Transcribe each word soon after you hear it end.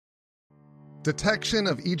Detection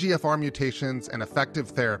of EGFR mutations and effective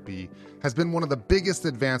therapy has been one of the biggest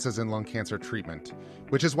advances in lung cancer treatment,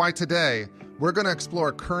 which is why today we're going to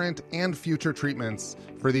explore current and future treatments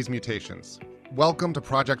for these mutations. Welcome to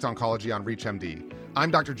Project Oncology on ReachMD.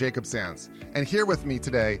 I'm Dr. Jacob Sands, and here with me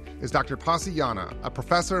today is Dr. Pasi Jana, a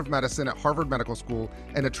professor of medicine at Harvard Medical School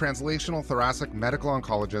and a translational thoracic medical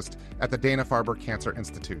oncologist at the Dana-Farber Cancer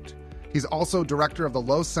Institute. He's also director of the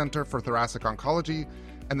Lowe Center for Thoracic Oncology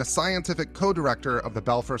and the scientific co-director of the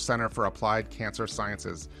Belfer Center for Applied Cancer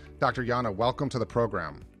Sciences. Dr. Jana, welcome to the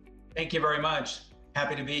program. Thank you very much.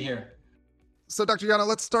 Happy to be here. So, Dr. Jana,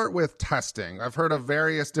 let's start with testing. I've heard of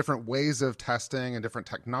various different ways of testing and different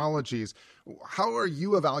technologies. How are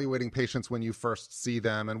you evaluating patients when you first see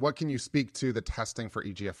them, and what can you speak to the testing for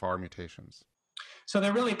EGFR mutations? So there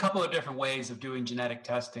are really a couple of different ways of doing genetic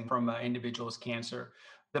testing from an individual's cancer.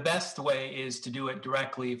 The best way is to do it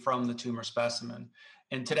directly from the tumor specimen.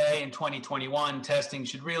 And today in 2021, testing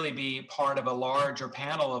should really be part of a larger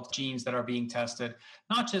panel of genes that are being tested,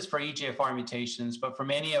 not just for EGFR mutations, but for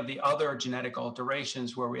many of the other genetic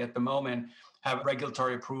alterations where we at the moment have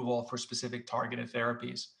regulatory approval for specific targeted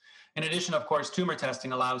therapies. In addition, of course, tumor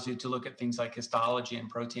testing allows you to look at things like histology and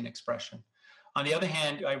protein expression. On the other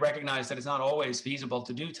hand, I recognize that it's not always feasible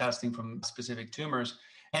to do testing from specific tumors.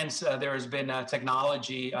 Hence, there has been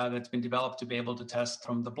technology that's been developed to be able to test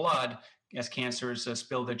from the blood as cancers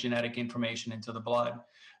spill their genetic information into the blood.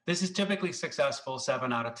 This is typically successful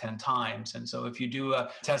 7 out of 10 times. And so if you do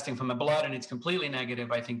testing from the blood and it's completely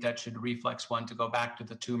negative, I think that should reflex one to go back to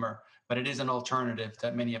the tumor. But it is an alternative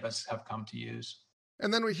that many of us have come to use.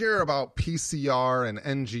 And then we hear about PCR and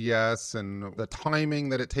NGS and the timing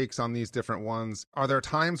that it takes on these different ones. Are there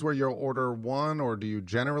times where you'll order one, or do you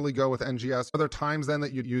generally go with NGS? Are there times then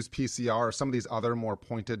that you'd use PCR or some of these other more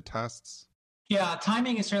pointed tests? Yeah,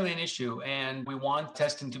 timing is certainly an issue, and we want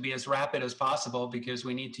testing to be as rapid as possible because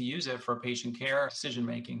we need to use it for patient care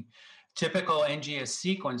decision-making. Typical NGS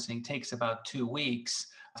sequencing takes about 2 weeks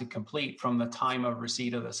to complete from the time of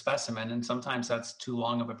receipt of the specimen, and sometimes that's too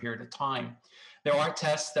long of a period of time. There are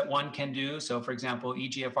tests that one can do. So, for example,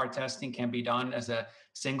 EGFR testing can be done as a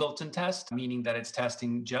singleton test, meaning that it's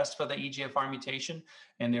testing just for the EGFR mutation.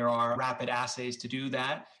 And there are rapid assays to do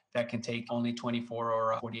that can take only 24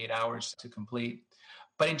 or 48 hours to complete.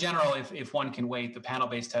 But in general, if one can wait, the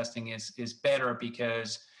panel-based testing is better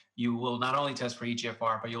because you will not only test for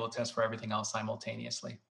EGFR, but you will test for everything else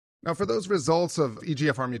simultaneously. Now, for those results of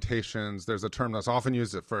EGFR mutations, there's a term that's often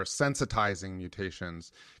used for sensitizing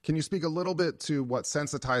mutations. Can you speak a little bit to what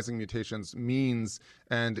sensitizing mutations means,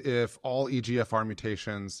 and if all EGFR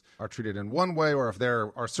mutations are treated in one way, or if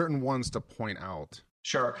there are certain ones to point out?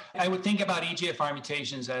 Sure. I would think about EGFR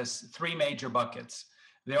mutations as 3 major buckets.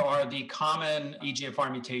 There are the common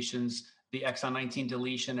EGFR mutations, the exon 19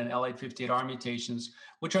 deletion and L858R mutations,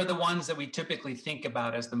 which are the ones that we typically think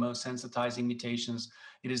about as the most sensitizing mutations.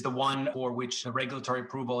 It is the one for which the regulatory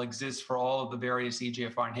approval exists for all of the various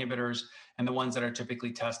EGFR inhibitors and the ones that are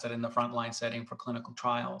typically tested in the frontline setting for clinical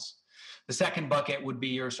trials. The second bucket would be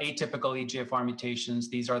your atypical EGFR mutations.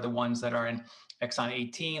 These are the ones that are in exon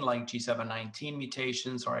 18, like G719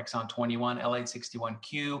 mutations, or exon 21,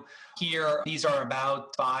 L861Q. Here, these are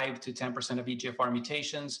about 5 to 10% of EGFR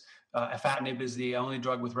mutations. Afatinib is the only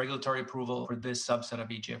drug with regulatory approval for this subset of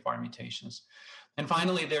EGFR mutations. And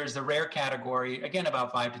finally, there's the rare category, again,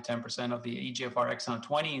 about 5 to 10% of the EGFR exon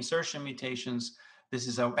 20 insertion mutations. This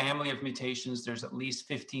is a family of mutations. There's at least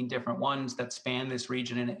 15 different ones that span this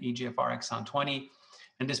region in EGFR exon 20.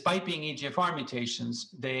 And despite being EGFR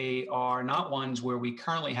mutations, they are not ones where we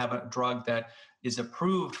currently have a drug that is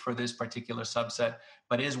approved for this particular subset,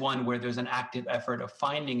 but is one where there's an active effort of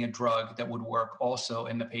finding a drug that would work also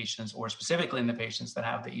in the patients, or specifically in the patients that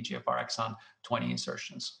have the EGFR exon 20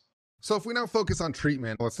 insertions. So if we now focus on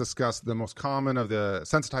treatment, let's discuss the most common of the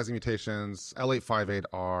sensitizing mutations,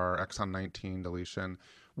 L858R, exon 19 deletion.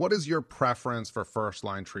 What is your preference for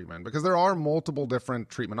first-line treatment? Because there are multiple different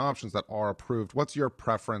treatment options that are approved. What's your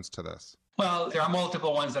preference to this? Well, there are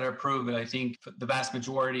multiple ones that are approved, but I think the vast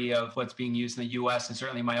majority of what's being used in the U.S., and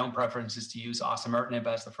certainly my own preference, is to use osimertinib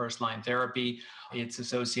as the first-line therapy. It's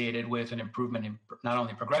associated with an improvement in not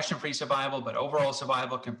only progression-free survival, but overall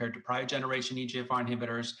survival compared to prior generation EGFR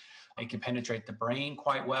inhibitors. It can penetrate the brain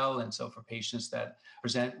quite well. And so for patients that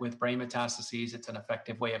present with brain metastases, it's an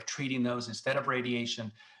effective way of treating those instead of radiation.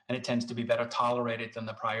 And it tends to be better tolerated than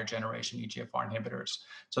the prior generation EGFR inhibitors.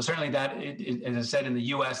 So certainly that, as I said, in the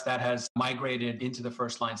US, that has migrated into the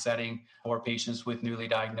first line setting for patients with newly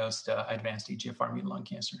diagnosed advanced EGFR mutant lung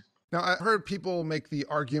cancer. Now, I heard people make the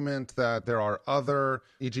argument that there are other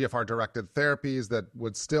EGFR-directed therapies that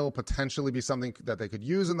would still potentially be something that they could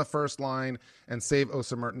use in the first line and save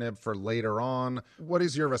osimertinib for later on. What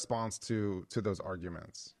is your response to those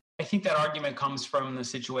arguments? I think that argument comes from the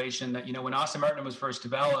situation that, when osimertinib was first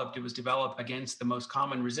developed, it was developed against the most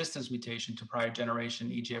common resistance mutation to prior generation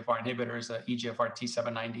EGFR inhibitors, the EGFR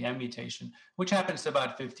T790M mutation, which happens to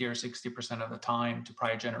about 50 or 60% of the time to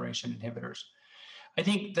prior generation inhibitors. I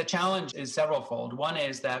think the challenge is severalfold. One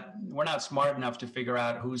is that we're not smart enough to figure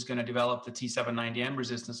out who's going to develop the T790M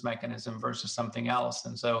resistance mechanism versus something else.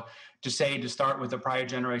 And so to start with a prior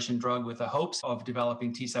generation drug with the hopes of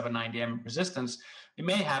developing T790M resistance, it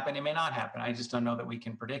may happen, it may not happen. I just don't know that we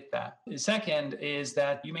can predict that. The second is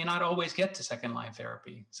that you may not always get to second line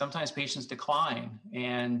therapy. Sometimes patients decline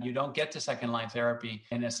and you don't get to second line therapy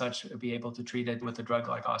and as such be able to treat it with a drug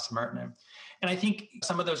like osimertinib. And I think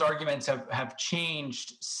some of those arguments have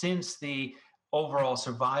changed since the overall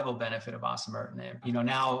survival benefit of osimertinib.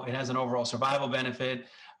 Now it has an overall survival benefit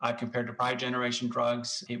compared to prior generation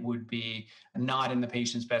drugs. It would be not in the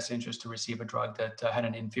patient's best interest to receive a drug that had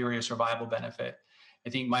an inferior survival benefit. I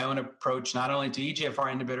think my own approach, not only to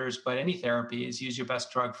EGFR inhibitors, but any therapy, is use your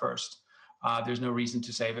best drug first. There's no reason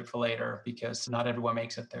to save it for later because not everyone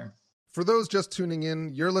makes it there. For those just tuning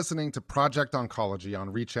in, you're listening to Project Oncology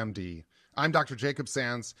on ReachMD. I'm Dr. Jacob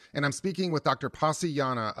Sands, and I'm speaking with Dr. Pasi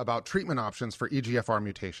Jana about treatment options for EGFR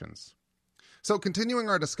mutations. So continuing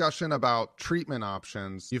our discussion about treatment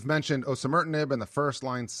options, you've mentioned osimertinib in the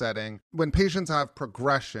first-line setting. When patients have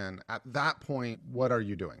progression, at that point, what are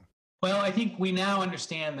you doing? Well, I think we now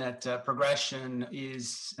understand that progression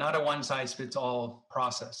is not a one-size-fits-all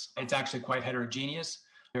process. It's actually quite heterogeneous.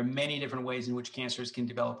 There are many different ways in which cancers can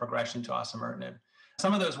develop progression to osimertinib.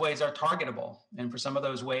 Some of those ways are targetable, and for some of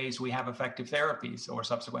those ways, we have effective therapies or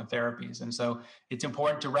subsequent therapies. And so it's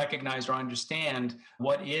important to recognize or understand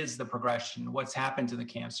what is the progression, what's happened to the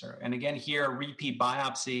cancer. And again, here, repeat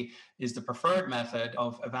biopsy is the preferred method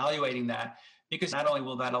of evaluating that, because not only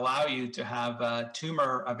will that allow you to have a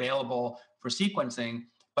tumor available for sequencing,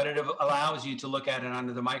 but it allows you to look at it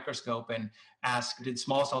under the microscope and ask, did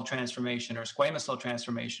small cell transformation or squamous cell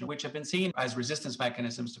transformation, which have been seen as resistance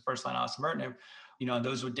mechanisms to first-line osimertinib,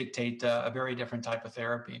 those would dictate a very different type of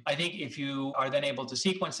therapy. I think if you are then able to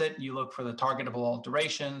sequence it, you look for the targetable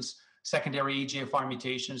alterations, secondary EGFR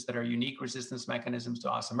mutations that are unique resistance mechanisms to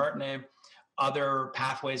osimertinib. Other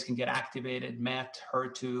pathways can get activated, MET,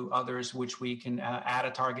 HER2, others, which we can add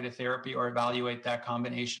a targeted therapy or evaluate that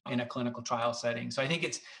combination in a clinical trial setting. So I think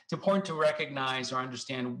it's important to recognize or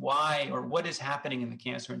understand why or what is happening in the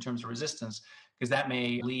cancer in terms of resistance, because that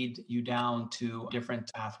may lead you down to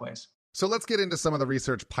different pathways. So let's get into some of the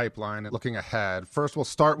research pipeline and looking ahead. First, we'll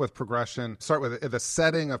start with progression, start with the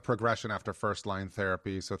setting of progression after first-line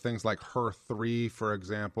therapy. So things like HER3, for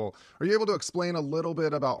example. Are you able to explain a little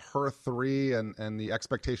bit about HER3 and the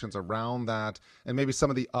expectations around that, and maybe some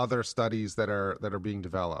of the other studies that are being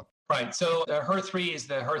developed? Right. So HER3 is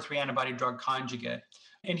the HER3 antibody drug conjugate.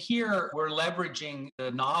 And here we're leveraging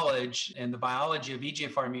the knowledge and the biology of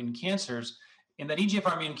EGFR mutant cancers, in that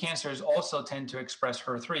EGFR mutant cancers also tend to express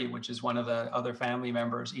HER3, which is one of the other family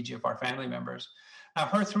members, EGFR family members. Now,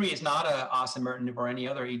 HER3 is not a osimertinib or any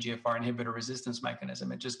other EGFR inhibitor resistance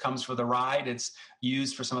mechanism. It just comes for the ride. It's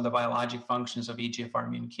used for some of the biologic functions of EGFR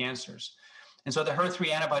mutant cancers. And so the HER3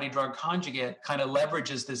 antibody drug conjugate kind of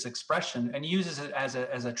leverages this expression and uses it as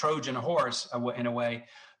a Trojan horse in a way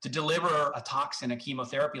to deliver a toxin, a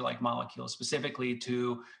chemotherapy-like molecule, specifically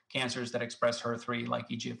to cancers that express HER3, like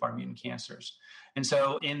EGFR mutant cancers. And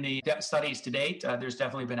so in the studies to date, there's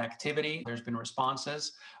definitely been activity. There's been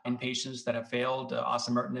responses in patients that have failed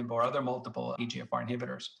osimertinib or other multiple EGFR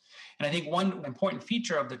inhibitors. And I think one important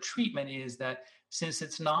feature of the treatment is that since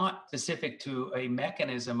it's not specific to a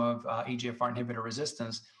mechanism of EGFR inhibitor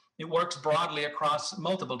resistance, it works broadly across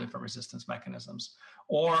multiple different resistance mechanisms.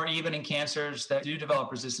 Or even in cancers that do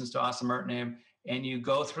develop resistance to osimertinib, and you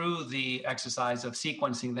go through the exercise of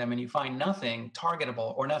sequencing them and you find nothing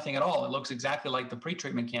targetable or nothing at all. It looks exactly like the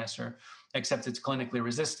pretreatment cancer, except it's clinically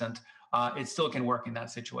resistant. It still can work in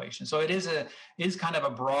that situation. So it is kind of a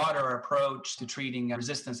broader approach to treating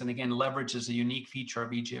resistance, and again, leverages a unique feature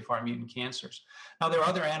of EGFR mutant cancers. Now, there are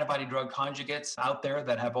other antibody drug conjugates out there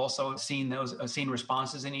that have also seen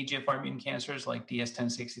responses in EGFR mutant cancers, like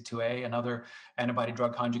DS1062A, another antibody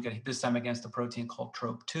drug conjugate, this time against a protein called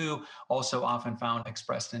TROP2, also often found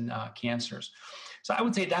expressed in cancers. So I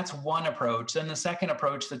would say that's one approach. Then the second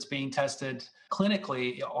approach that's being tested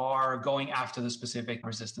clinically are going after the specific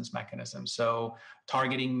resistance mechanism. So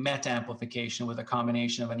targeting MET amplification with a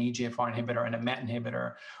combination of an EGFR inhibitor and a MET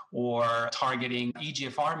inhibitor, or targeting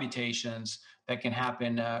EGFR mutations that can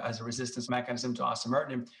happen as a resistance mechanism to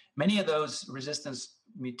osimertinib. Many of those resistance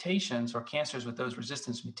mutations or cancers with those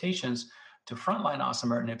resistance mutations to frontline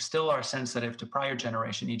osimertinib still are sensitive to prior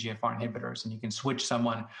generation EGFR inhibitors. And you can switch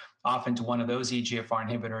someone off into one of those EGFR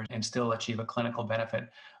inhibitors and still achieve a clinical benefit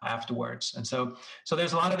afterwards. And so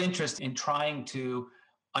there's a lot of interest in trying to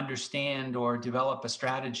understand or develop a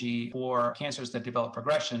strategy for cancers that develop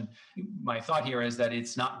progression. My thought here is that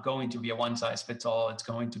it's not going to be a one size fits all. It's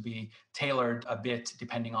going to be tailored a bit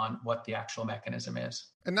depending on what the actual mechanism is.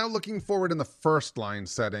 And now looking forward in the first line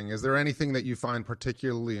setting, is there anything that you find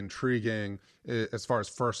particularly intriguing as far as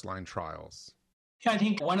first line trials? Yeah, I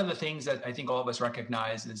think one of the things that I think all of us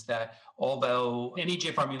recognize is that although an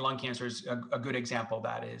EGFR mutant lung cancer is a good example of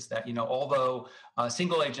that, is that, although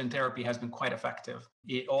single agent therapy has been quite effective,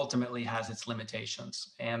 it ultimately has its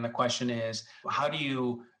limitations. And the question is, how do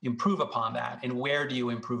you improve upon that? And where do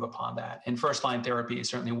you improve upon that? And first line therapy is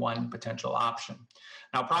certainly one potential option.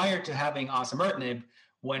 Now, prior to having osimertinib,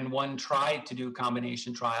 when one tried to do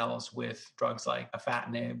combination trials with drugs like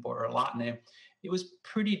afatinib or erlotinib, it was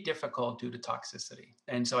pretty difficult due to toxicity.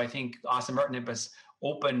 And so I think osimertinib has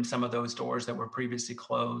opened some of those doors that were previously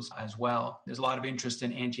closed as well. There's a lot of interest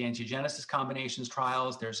in anti-angiogenesis combinations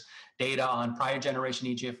trials. There's data on prior generation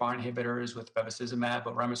EGFR inhibitors with bevacizumab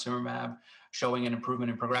or ramucirumab showing an improvement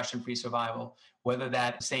in progression-free survival. Whether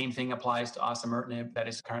that same thing applies to osimertinib, that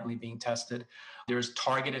is currently being tested. There's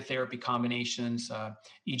targeted therapy combinations,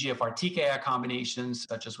 EGFR TKI combinations,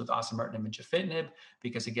 such as with osimertinib and gefitinib,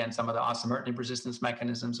 because again, some of the osimertinib resistance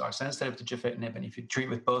mechanisms are sensitive to gefitinib. And if you treat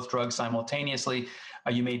with both drugs simultaneously,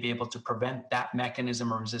 you may be able to prevent that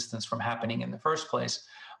mechanism of resistance from happening in the first place,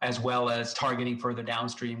 as well as targeting further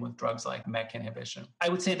downstream with drugs like MEK inhibition. I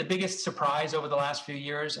would say the biggest surprise over the last few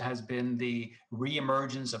years has been the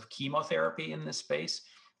reemergence of chemotherapy in this space.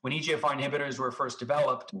 When EGFR inhibitors were first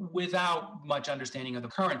developed, without much understanding of the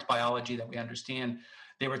current biology that we understand,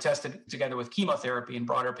 they were tested together with chemotherapy in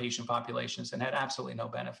broader patient populations and had absolutely no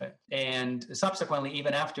benefit. And subsequently,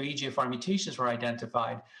 even after EGFR mutations were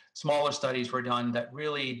identified, smaller studies were done that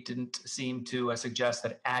really didn't seem to suggest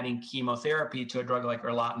that adding chemotherapy to a drug like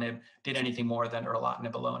erlotinib did anything more than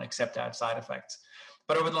erlotinib alone, except add side effects.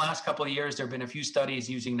 But over the last couple of years, there have been a few studies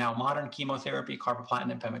using now modern chemotherapy,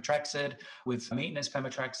 carboplatin and pemetrexed, with maintenance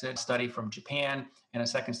pemetrexed, study from Japan and a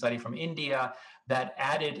second study from India that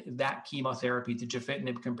added that chemotherapy to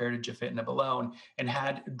gefitinib compared to gefitinib alone and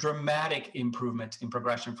had dramatic improvement in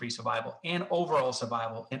progression-free survival and overall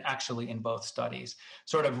survival, and actually in both studies,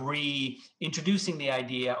 sort of reintroducing the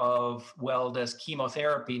idea of, well, does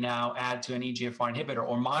chemotherapy now add to an EGFR inhibitor,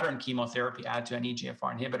 or modern chemotherapy add to an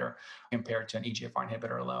EGFR inhibitor compared to an EGFR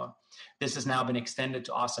inhibitor alone? This has now been extended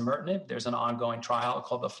to osimertinib. There's an ongoing trial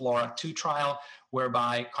called the FLAURA2 trial,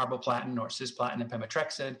 whereby carboplatin or cisplatin and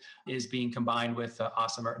pemetrexed is being combined with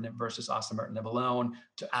osimertinib versus osimertinib alone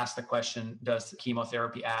to ask the question, does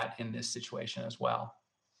chemotherapy add in this situation as well?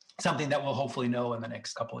 Something that we'll hopefully know in the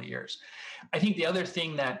next couple of years. I think the other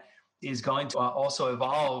thing that is going to also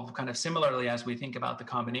evolve kind of similarly as we think about the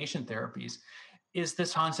combination therapies is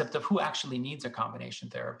this concept of who actually needs a combination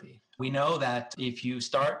therapy. We know that if you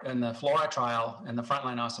start in the FLAURA trial and the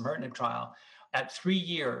frontline osimertinib trial, at 3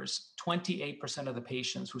 years, 28% of the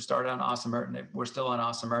patients who started on osimertinib were still on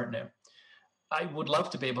osimertinib. I would love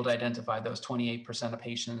to be able to identify those 28% of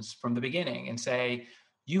patients from the beginning and say,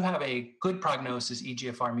 you have a good prognosis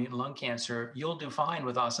EGFR mutant lung cancer, you'll do fine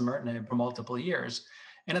with osimertinib for multiple years.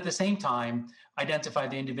 And at the same time, identify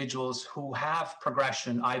the individuals who have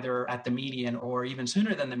progression either at the median or even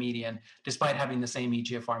sooner than the median, despite having the same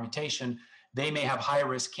EGFR mutation. They may have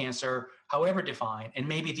high-risk cancer, however defined, and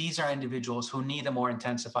maybe these are individuals who need the more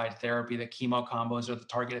intensified therapy, the chemo combos or the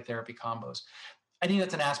targeted therapy combos. I think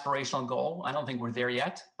that's an aspirational goal. I don't think we're there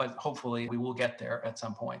yet, but hopefully we will get there at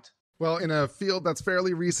some point. Well, in a field that's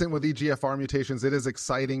fairly recent with EGFR mutations, it is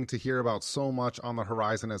exciting to hear about so much on the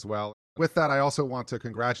horizon as well. With that, I also want to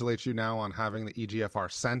congratulate you now on having the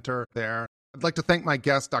EGFR Center there. I'd like to thank my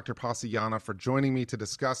guest, Dr. Pasi Jana, for joining me to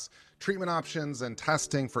discuss treatment options and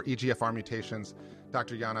testing for EGFR mutations.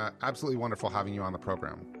 Dr. Jana, absolutely wonderful having you on the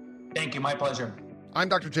program. Thank you. My pleasure. I'm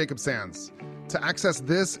Dr. Jacob Sands. To access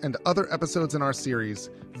this and other episodes in our series,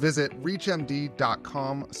 visit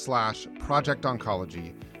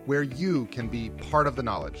reachmd.com/projectoncology, where you can be part of the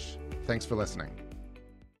knowledge. Thanks for listening.